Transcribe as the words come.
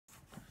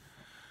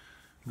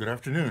Good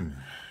afternoon.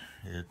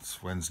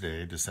 It's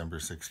Wednesday, December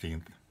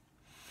 16th.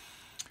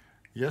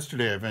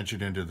 Yesterday I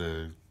ventured into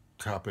the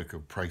topic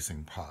of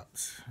pricing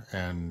pots,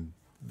 and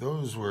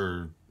those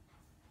were,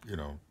 you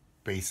know,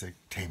 basic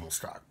table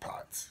stock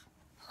pots.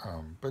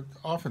 But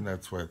often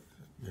that's what,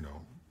 you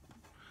know,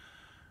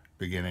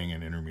 beginning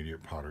and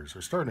intermediate potters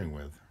are starting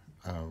with,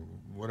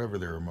 whatever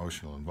their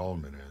emotional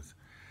involvement is.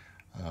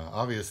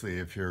 Obviously,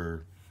 if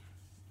you're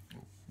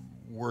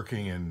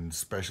working in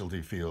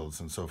specialty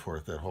fields and so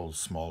forth, that whole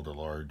small to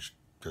large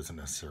doesn't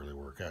necessarily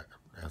work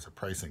as a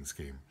pricing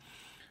scheme.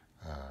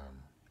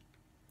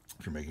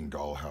 If you're making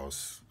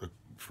dollhouse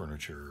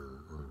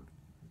furniture or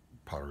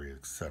pottery,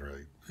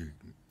 etc.,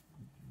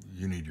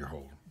 you need your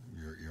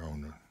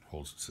own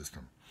whole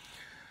system.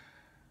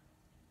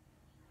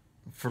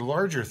 For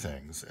larger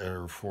things,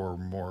 or for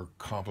more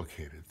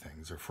complicated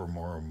things, or for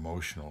more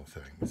emotional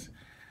things,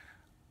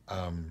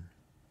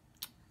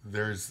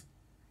 there's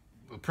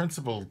a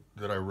principle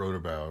that I wrote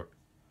about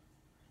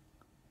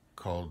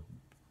called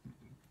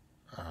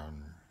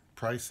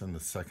price and the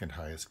second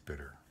highest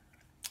bidder.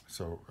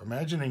 So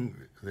imagining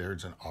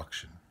there's an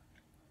auction.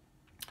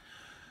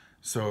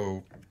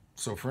 So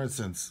for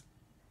instance,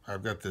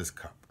 I've got this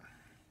cup,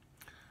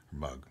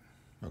 mug.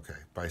 Okay,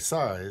 by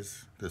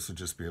size, this would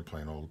just be a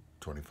plain old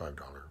 $25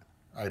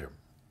 item,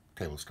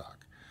 table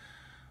stock.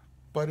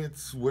 But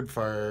it's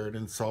wood-fired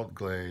and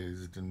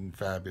salt-glazed and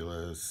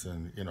fabulous,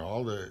 and you know,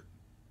 all the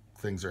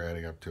things are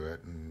adding up to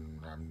it,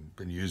 and I've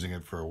been using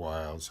it for a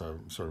while, so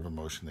I'm sort of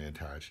emotionally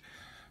attached.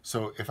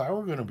 So if I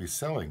were going to be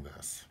selling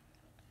this,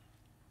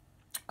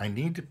 I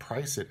need to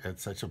price it at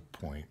such a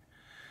point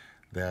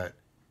that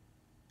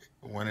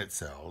when it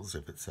sells,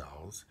 if it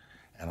sells,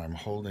 and I'm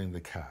holding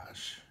the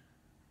cash,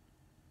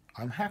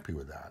 I'm happy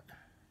with that.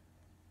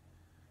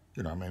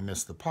 You know, I may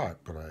miss the pot,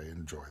 but I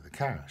enjoy the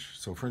cash.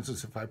 So for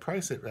instance, if I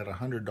price it at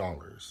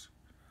 $100,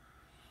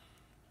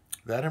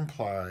 that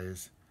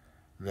implies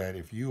that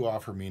if you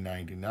offer me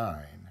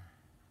 99,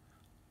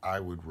 I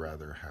would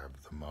rather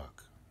have the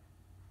mug.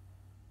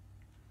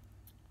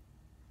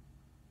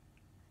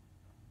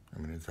 I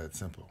mean, it's that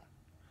simple.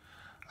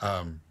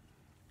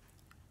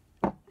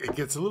 It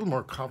gets a little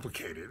more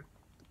complicated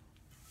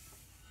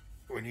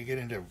when you get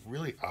into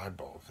really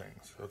oddball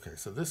things. Okay,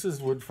 so this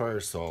is wood fire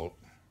salt.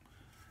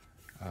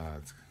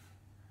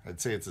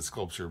 I'd say it's a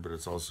sculpture, but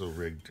it's also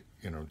rigged,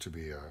 you know, to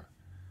be a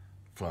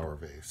flower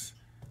vase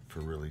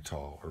for really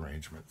tall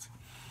arrangements.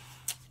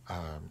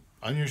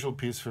 Unusual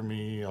piece for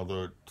me,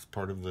 although it's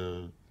part of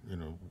the, you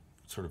know,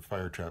 sort of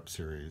fire trap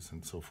series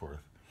and so forth.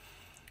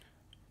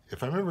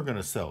 If I'm ever going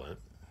to sell it,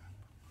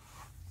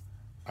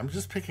 I'm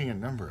just picking a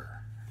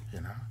number,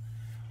 you know.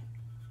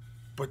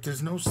 But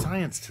there's no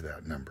science to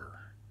that number.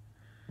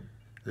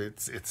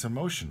 It's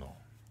emotional.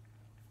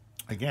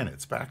 Again,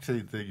 it's back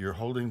to you're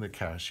holding the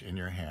cash in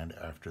your hand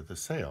after the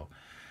sale.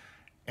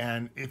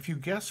 And if you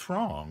guess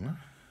wrong,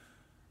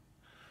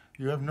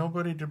 you have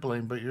nobody to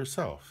blame but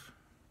yourself.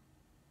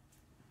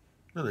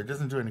 Really, it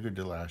doesn't do any good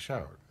to lash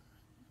out.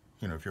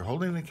 You know, if you're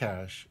holding the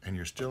cash and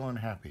you're still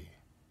unhappy,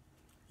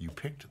 you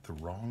picked the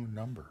wrong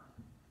number.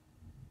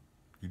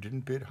 You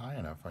didn't bid high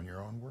enough on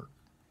your own work.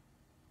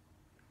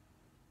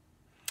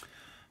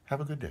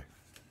 Have a good day.